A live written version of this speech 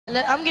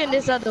I'm getting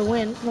this other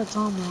win. What's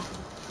on about?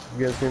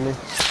 You guys hear me?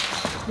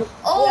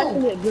 Oh,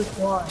 Yeah, good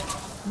squad.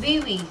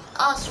 BB,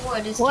 I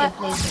swear this What? kid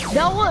plays with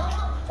That me. what?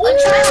 A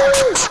trap!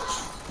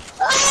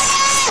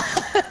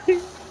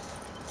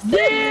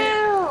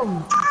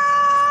 Damn!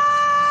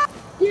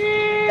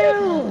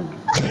 Damn!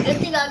 Good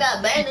thing I got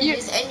You,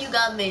 bandages and you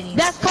got minis.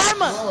 that's Thank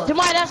karma, Lord.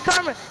 Jamai. That's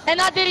karma, and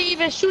I didn't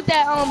even shoot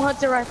that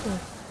hunting rifle,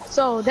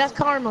 so that's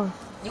karma.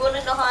 You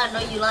wanna know how I know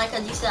you lying?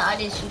 Cause you said I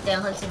didn't shoot that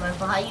hunting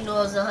rifle. How you know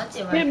it was a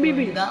hunting Here, rifle when you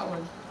BB. got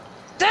one?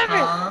 Damn it!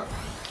 Huh?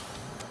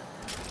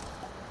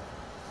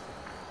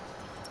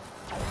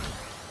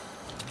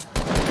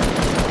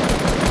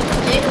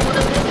 Jaden, what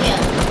a baby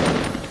at?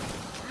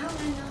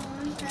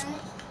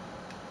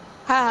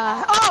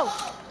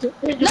 Oh!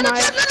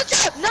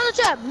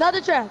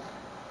 Another trap.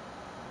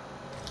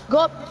 Go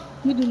up.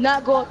 You do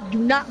not go up. Do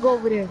not go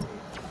over there.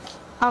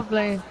 I'm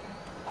playing.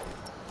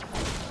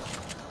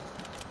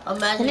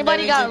 Imagine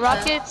Anybody there is got a trap.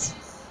 rockets?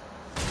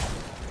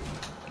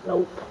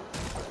 Nope.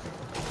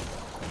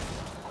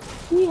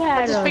 He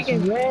had just us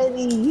freaking-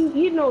 ready.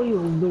 He know what he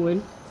was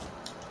doing.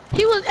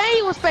 He was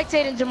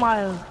spectating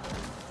Jemiah.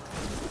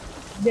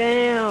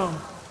 Damn.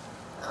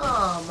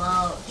 Oh,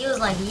 wow. He was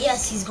like,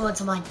 yes, he's going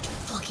to my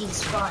fucking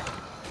spot.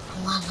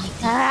 Oh, I like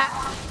that.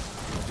 Ah,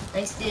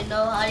 They still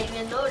know. I didn't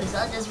even notice.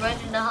 I just ran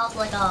in the house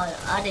like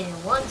I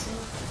didn't want to.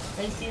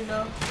 They still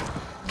know.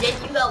 Then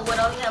you got what?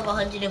 Oh, you have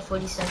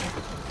 147.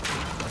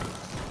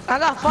 I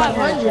got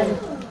 500.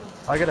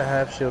 I got a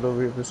half shield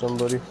over here for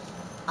somebody.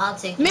 I'll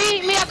take it. Me,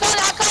 I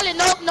call it.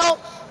 Nope.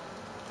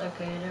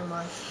 Okay, never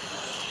mind.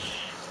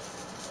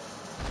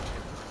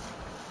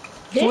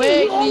 Damn,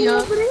 Wake you all me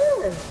up. over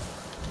there.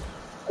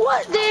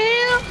 What the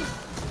hell?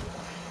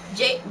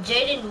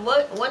 Jaden,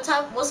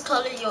 what's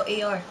color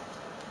your AR?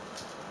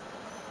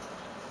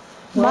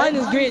 Mine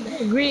is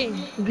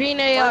green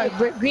AR,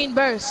 green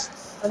burst.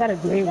 I got a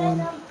green one.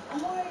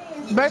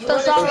 Burst You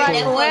wanna assault trade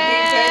that rifle. for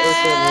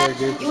a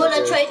green burst? You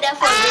wanna trade that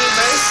for a green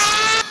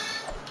burst?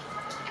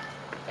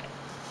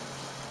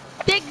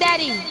 Big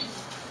Daddy.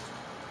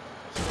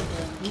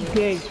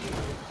 Okay.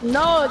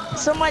 No,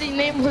 somebody's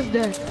name was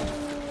there.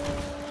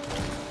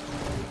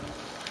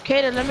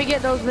 Kato, let me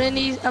get those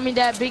minis. I mean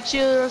that big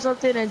shield or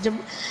something, and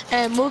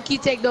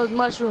Mookie take those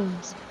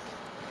mushrooms.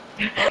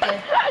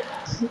 Okay.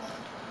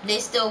 They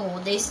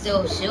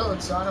still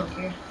shield, so I don't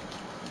care.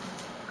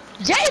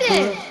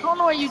 Jaden, I don't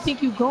know where you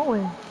think you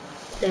going.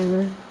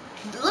 Damn.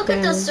 Look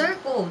at the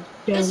circle.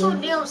 It's so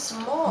damn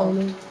small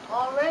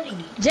already.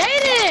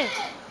 Jaden.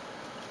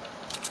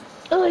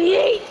 Oh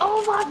yeah.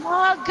 Oh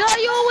my God,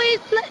 you always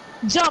play.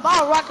 Jump!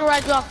 I'll rocket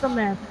right you off the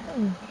map.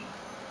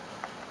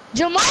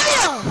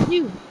 Jemiah,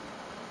 you.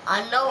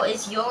 I know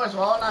it's yours.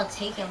 Why would I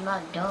take it? I'm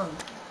not dumb.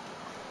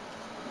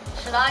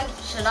 Should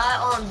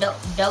I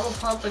double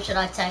pump or should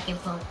I tack and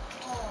pump?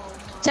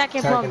 Tack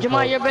and Tack pump. and Jemiah,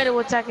 pump. you're better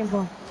with tack and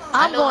pump.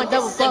 I I'm know, going but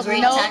double this is a pump.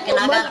 green No. tack and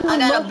I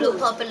got a blue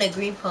pump and a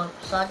green pump.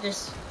 So I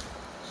just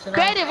should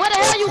Creative, where the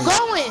hell you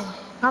going?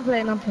 I'm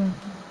playing.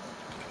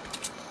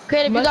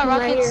 Creative, you got Mushroom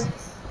right rockets? here.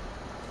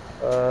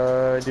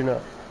 I do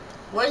not.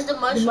 Where's the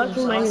mushrooms?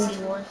 mushroom I right see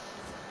here. one.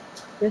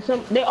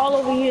 They all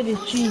over here. This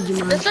cheese,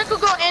 The man. circle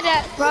gonna end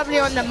at probably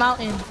on the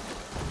mountain.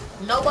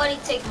 Nobody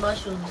take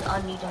mushrooms.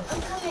 I need them.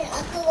 I'm coming.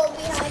 I could go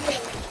behind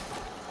him.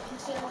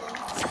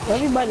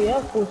 Everybody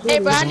else will Hey,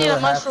 bro, I need a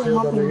Another half mushroom.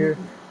 shield over here.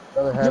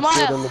 Another half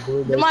shield on the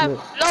blue basement.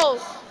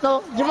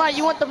 No, Jemiah,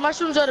 you want the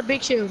mushrooms or the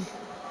big shield?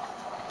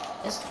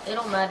 It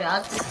don't matter.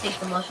 I'll just take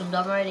the mushrooms.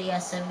 I'm already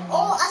at 70.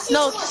 Oh, I see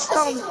No, two. I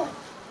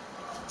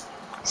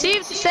see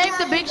two. save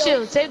the big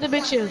shield. Save the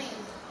big shield.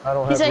 I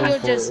don't He have said room he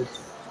would for just- it.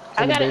 It's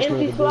I in the got an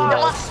basement empty of the blue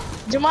slot. house.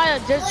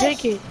 Jemiah, just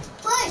drink it.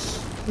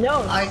 Push. No,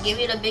 Alright, give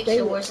me the big Save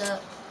shit. it. Where's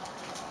that?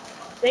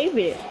 save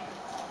it.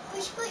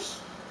 Push.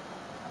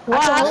 Wow,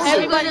 Also,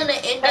 everybody, we're gonna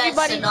end at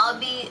everybody.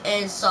 Sanabi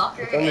and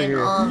soccer It's under and here.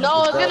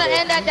 No, it's Down gonna there.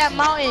 end at that Down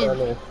mountain.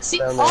 there. See,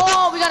 Down there.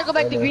 oh, we gotta go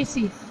back Down to there.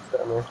 Greasy. It's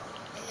down there.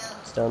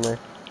 It's down there.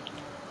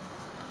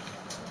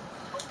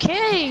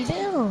 Okay,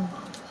 damn.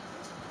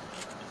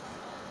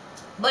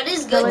 But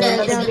it's good Yeah, that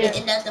it's down gonna there.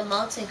 end at the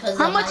mountain because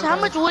How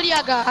much woody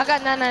I got? I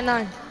got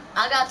 999.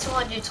 I got We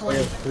 220.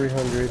 have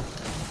 300.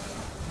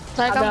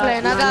 So like I'm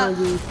playing. I got.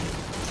 900.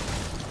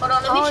 Hold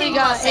on, let I me only change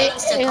my got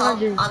settings to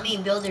 800. I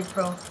mean Builder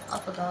Pro. I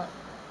forgot.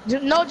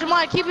 No,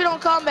 Jemiah, keep it on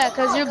combat,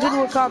 cause you're good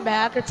with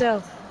combat. I could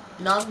tell.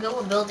 No, I'm good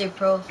with Builder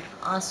Pro.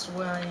 I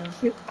swear I am.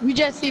 You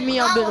just see me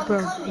on Builder Pro.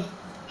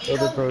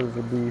 Other Pro is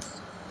a beast.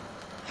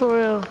 For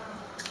real.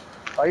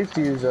 I used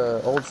to use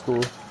old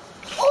school.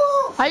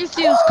 I used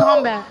to use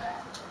combat.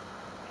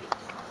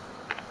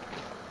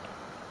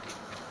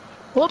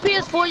 What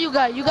PS4 you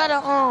got? You got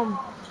a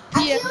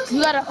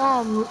you got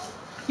a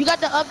you got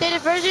the updated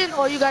version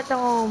or you got the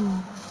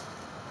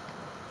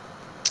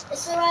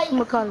It's alright.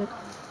 what call it?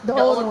 The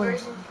The old old one.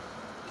 version.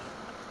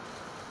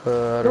 I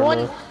The don't one.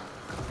 know.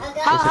 I How,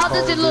 got how Call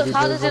does of it look? Duty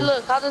How does it version.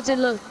 look? How does it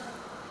look?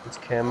 It's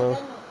camo.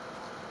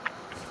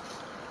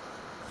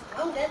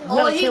 I'm good.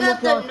 Oh, he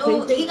got the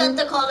camouflage new. He got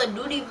the Call of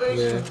Duty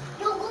version. Yeah.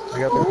 No, go, I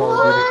got the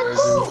Call of Duty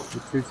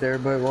version. The 2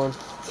 terabyte one.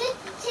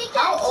 Take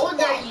How that. old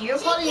are you're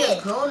probably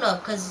a grown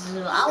up, cause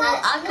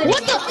I couldn't What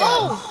get the? that.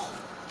 Oh!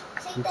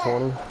 Take I'm that.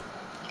 20. What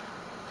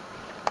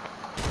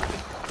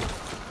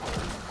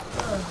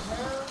the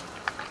hell?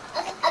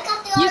 I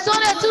got the You saw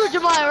that too,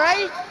 Jamal,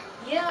 right?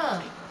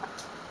 Yeah.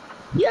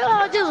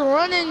 Yeah, just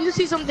running. You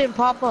see something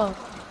pop up.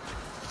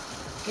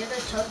 Get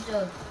a chug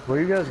jug.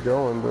 Where you guys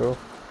going, bro?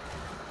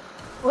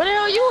 Where the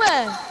hell you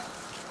at?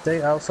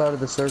 Stay outside of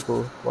the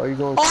circle. Why are you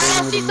going Oh, straight I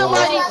into the see middle?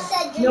 somebody. I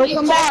said No, drink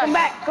come it. back, come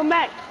back, come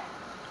back.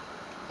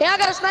 Yeah, I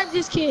gotta snipe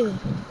this kid.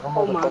 Some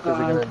Oh my motherfuckers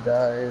are God. gonna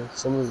die.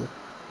 Some of the,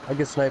 I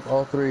can snipe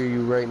all three of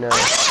you right now.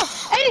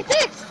 Oh,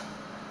 86!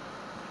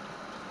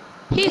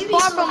 He's He be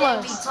far so from damn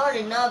us.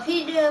 retarded. Now, if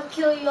he didn't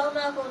kill you, I'm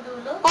not gonna do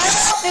nothing.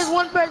 Oh, there's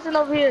one person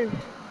over here.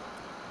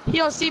 He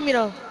don't see me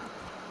though.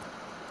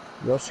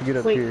 Y'all should get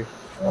up Wait. here.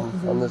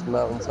 On this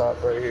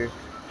mountaintop right here.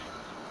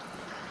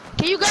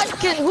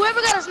 Can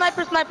whoever got a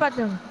sniper snipe at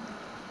them?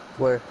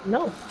 Where?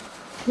 No.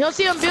 You don't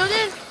see them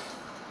building?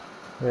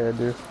 Yeah, I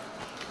do.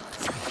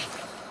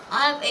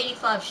 I have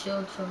 85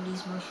 shield from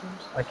these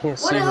mushrooms. I can't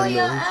Where see the hell him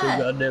y'all though. He's so at?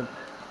 goddamn. And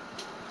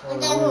Oh,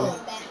 then really? go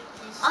back.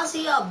 I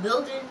see y'all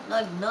building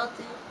like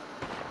nothing.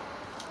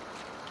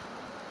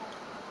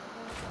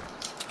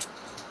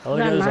 All I I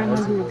got got is a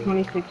hunting rifle.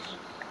 926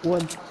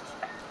 wood.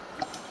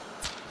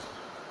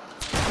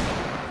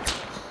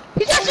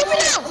 He just shoot me I'm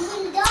down!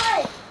 gonna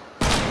die.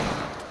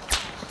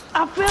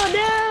 I fell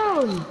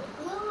down.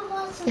 No,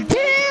 wants some.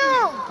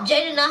 Damn!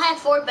 Jaden, I have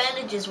 4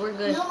 bandages. We're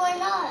good. No, we're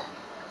not.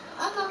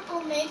 I'm not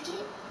gonna make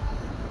it.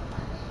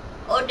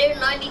 Oh, they're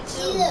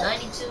 92. Yeah.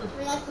 92.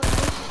 We're not gonna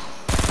make it.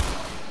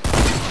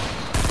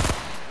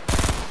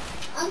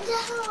 I'm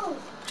down.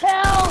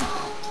 Help!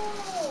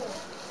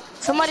 Oh.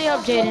 Somebody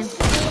help Jaden.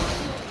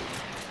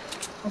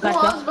 Oh, I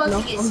was about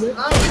No, to get I'm good.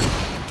 sniped.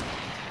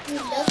 You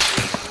left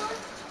me for?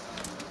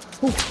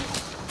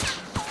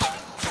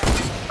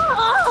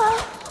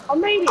 I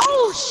made it.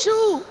 Oh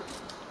shoot!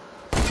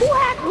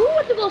 Who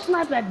went to go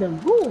snipe at them?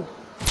 Who?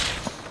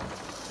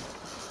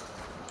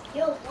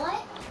 Yo,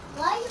 what?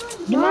 Why are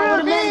you You might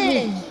would've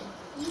Mervin! been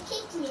You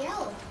kicked me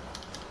out.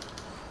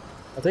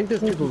 I think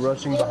there's people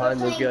rushing behind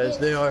those guys.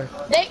 They are.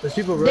 There's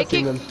people They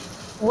rushing them.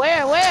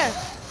 Where?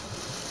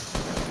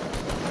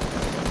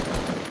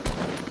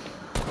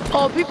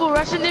 Oh, people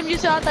rushing them? You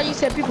said, I thought you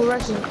said people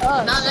rushing us.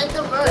 Nah, let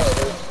them rush.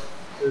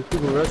 There's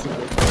people rushing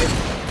them.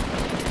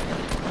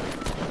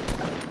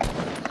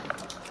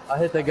 I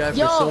hit that guy for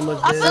Yo, so much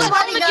I feel damage.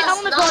 like I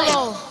wanna go sniped.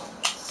 low.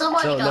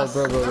 Somebody No, got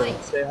bro.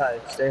 sniped. Stay high.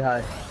 Stay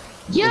high.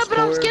 Yeah, This but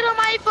I'm score- scared of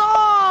my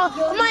phone.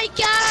 Oh my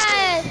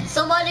god.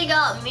 Somebody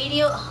got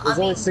medium. There's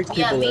only 6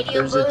 yeah, people left. medium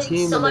There's a bullets.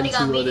 team and Somebody then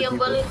got 2 other medium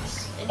people.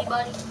 bullets.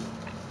 Anybody?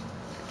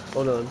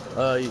 Hold on.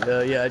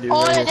 Yeah, I do.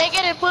 Oh, right yeah, here. they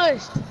getting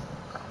pushed.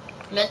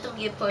 Let them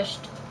get pushed.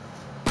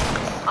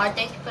 Alright,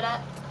 thank you for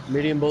that.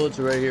 Medium bullets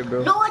are right here,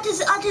 bro. No, I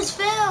just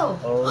fell.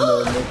 Oh,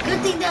 no.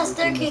 Good thing that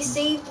staircase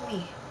saved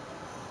me.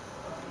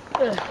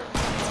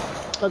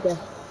 Okay.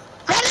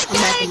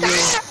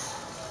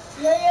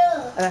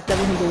 Yeah. I got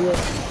 700 wood.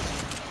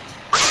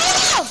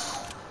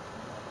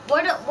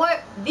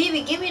 Where,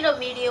 BB, give me the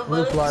medium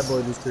One bullets.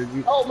 flyboy just took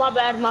you. Oh, my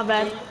bad.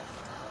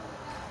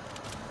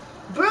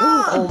 Bro,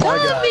 Oh my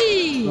god.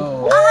 Tommy!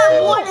 Oh, I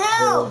have 1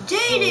 health.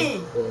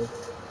 Jaden.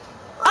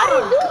 I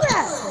didn't do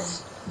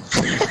that.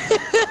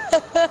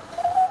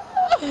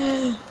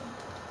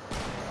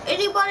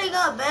 Anybody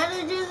got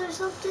bandages or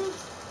something?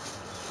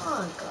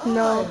 Oh god.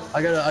 No.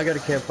 I got a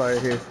campfire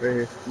here, right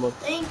here. Come on.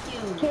 Thank you.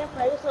 Can't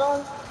play this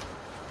song.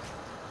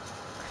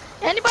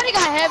 Anybody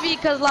got heavy?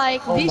 Cause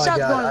like Oh these my shots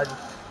god. going.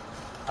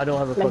 I don't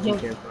have a Like fucking him.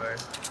 campfire.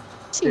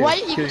 See, why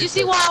you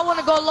see why I want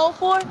to go low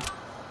for?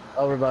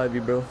 I'll revive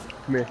you, bro.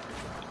 Come here.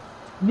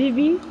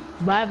 Vivi,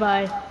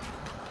 bye.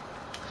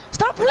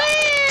 Stop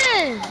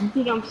playing. You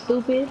think I'm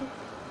stupid?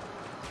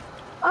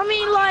 I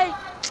mean, like,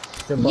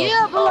 Jump off.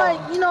 yeah, but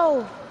like, you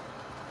know.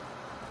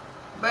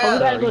 Bro, Oh, we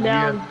gotta go You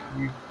down.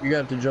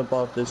 have to jump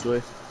off this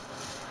way.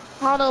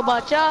 I don't know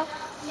about y'all,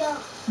 Yo,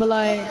 but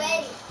like,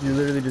 ready. You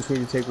literally just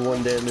need to take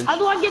 1 damage. How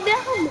do I get down?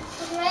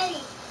 I'm ready.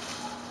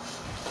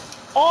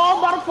 Oh,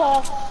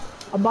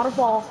 I'm about to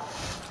fall.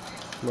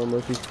 No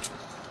mercy.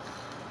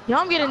 yo,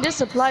 I'm getting this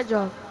supply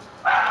drop.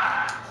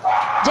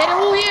 Jaden,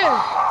 who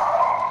here?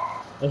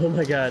 Oh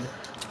my god.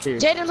 Here.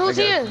 Jaden, who's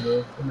I got here? you,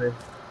 bro. Come here.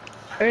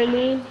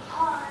 Early.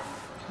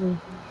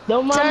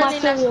 Don't mind my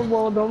Turning us- cereal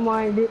bowl. Don't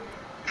mind it.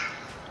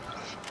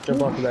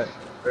 Jump off of that.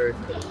 Hurry.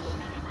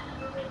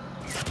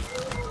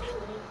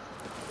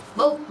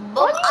 but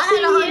What I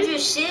you had see 100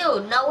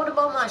 shield. Now what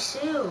about my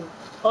shield?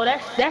 Oh,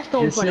 that's Your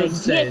going for the shield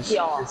get stays.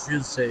 y'all. Your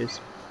shield stays.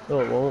 No,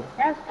 it won't.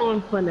 That's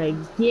going for the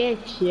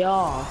get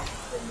y'all.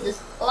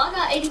 Oh, I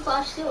got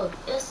 85 shield.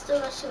 It's still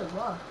got shield.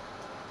 Wow.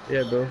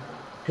 Yeah, bro.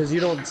 Because you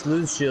don't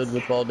lose shield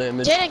with fall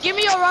damage. Jaden, give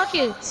me your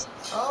rockets.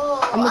 Oh,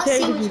 I'ma I tell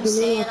see you what if you you're can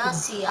saying. use I them.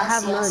 see. I I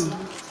have see. I none. see.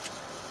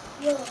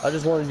 I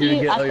just wanted you to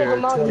See, get I all took your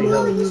them out 20 and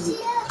health. you use it.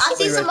 I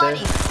see Somebody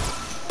somebody.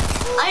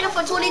 right Item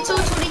for 22,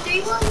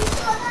 23.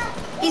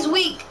 He's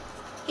weak.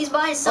 He's by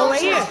Oh, himself.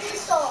 right here.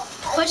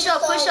 Push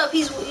up, push up.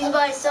 He's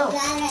by himself.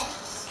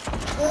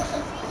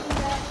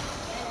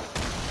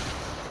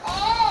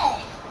 Hey!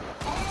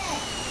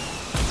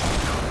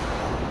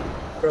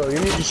 Bro, you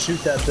need to shoot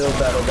that build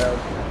battle down.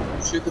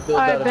 Shoot the build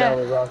Alright, battle bet. down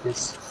with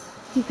rockets.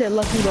 He said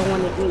lucky don't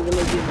want to eat when they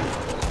give me.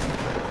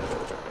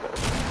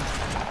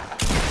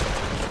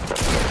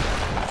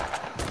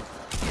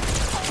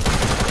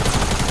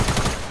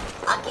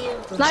 I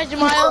can't. Nice,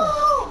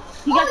 Jemiah.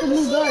 He got the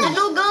new The gun.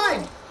 new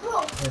gun.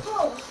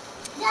 Bro.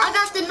 I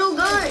got the new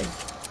gun.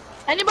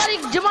 Anybody,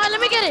 Jemiah, let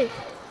me get it.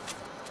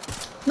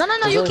 No,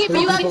 There's you only keep it.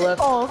 three You keep people it.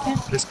 left. Oh, okay.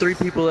 There's 3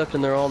 people left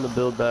and they're all in the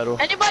build battle.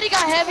 Anybody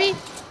got heavy?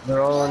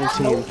 They're all on a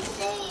team.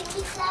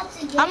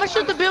 I'm gonna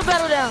shoot the build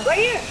battle down. Right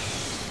here.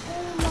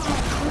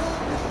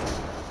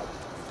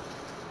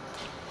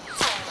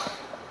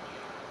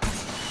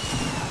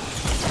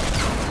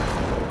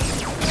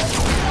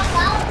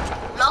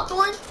 Knocked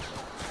one.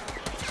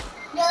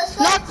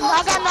 Knocked,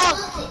 I got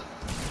knocked.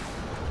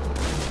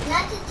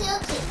 Not to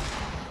tilt it.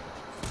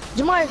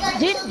 Jemiah,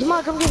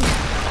 come get me.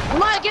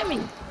 Jemiah, get me.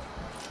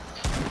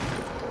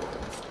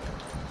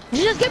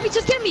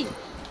 Just get me.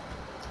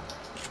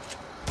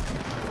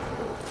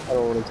 I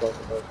don't want to talk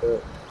about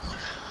that.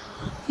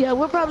 Yeah,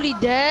 we're probably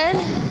dead.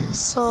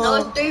 So. No,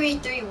 it's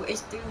 3v3.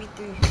 It's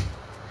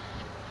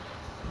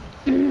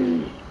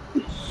 3v3.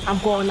 I'm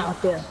going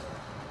out there.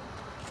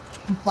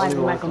 I'm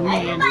fighting like a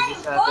man. Everybody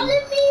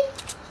calling me?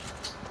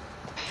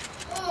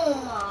 Oh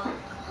my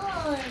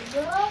god,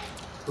 bro.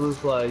 Blue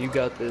Fly, you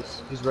got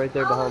this. He's right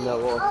there behind that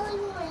wall. All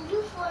you want to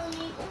do for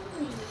me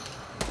only.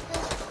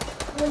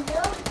 When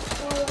they're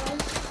for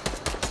us,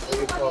 he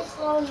want to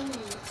slow me.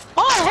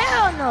 Oh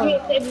hell You no!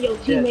 ain't saving your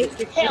Yeah, teammates.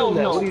 shoot Hell him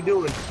that. no. What are you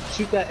doing?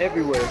 Shoot that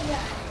everywhere.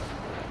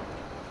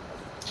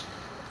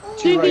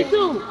 2v2.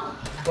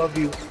 Above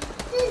you.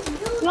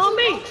 He's on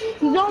me.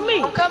 He's on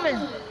me. I'm coming.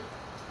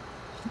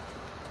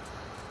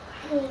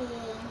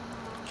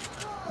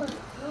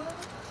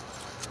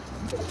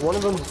 One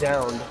of them's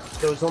down,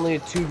 so it's only a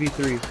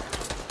 2v3.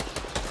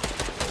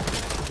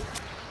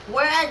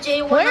 Where at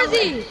Jay? Where is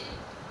he?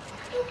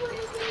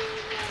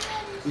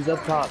 He's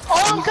up top.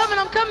 Oh, I'm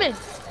coming.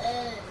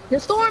 The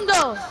storm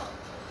though.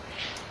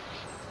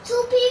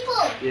 2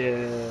 people.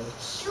 Yeah.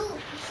 Shoot.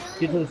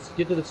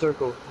 Get to the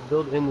circle.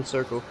 Build in the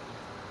circle.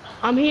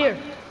 I'm here.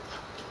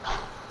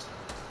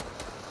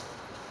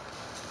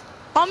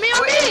 On me.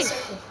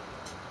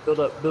 Build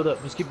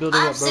up. Just keep building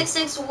I up, have bro.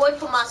 6 wood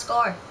for my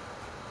scar.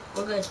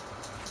 We're good.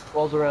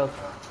 Walls around.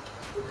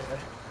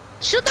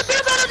 Shoot the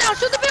build battle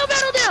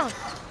down.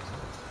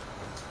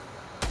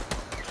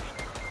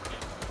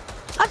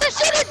 I said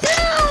shoot it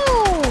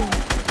down.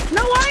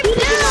 No, I'm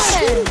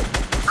dead.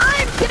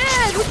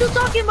 What you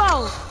talking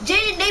about?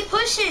 Jaden, they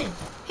pushing.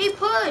 He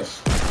pushed.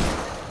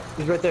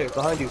 He's right there,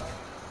 behind you.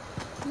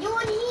 You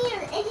in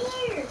here, in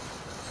here.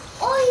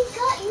 Oh, he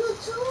got you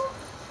too?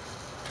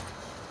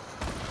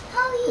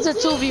 How he It's a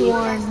did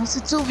 2v1. It's a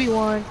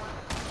 2v1.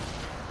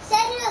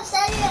 Set it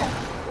up.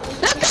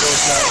 Let's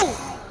go!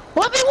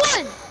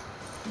 1v1!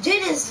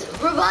 Jaden,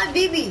 revive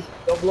BB.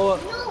 Don't blow up.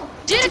 No.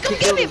 Jaden, come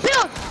get me,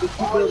 build! Just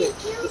keep building.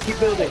 Just keep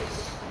building.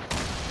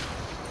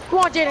 Come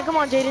on, Jaden, Come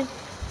on,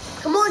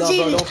 No, bro,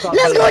 Jaden. don't stop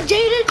Let's go, building.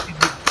 Jaden.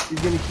 He's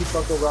gonna keep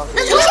fucking rocking.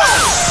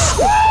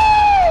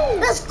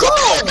 Let's go. I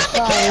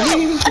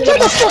got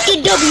the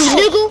fucking W,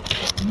 nigga.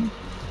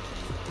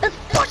 Let's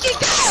fucking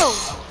go!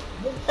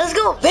 Let's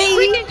go,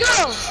 baby. Freaking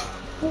go!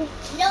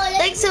 No,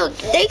 Thanks to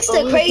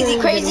crazy.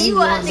 You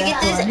gonna have to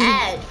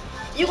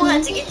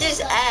get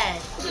this ad.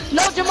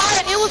 No,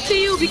 Jemiah, it was to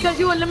you because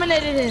you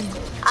eliminated him.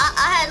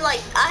 I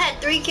had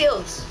 3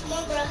 kills.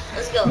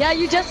 Let's go. Yeah,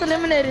 you just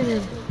eliminated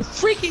him.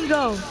 Let's freaking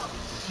go.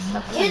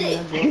 Get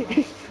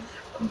it.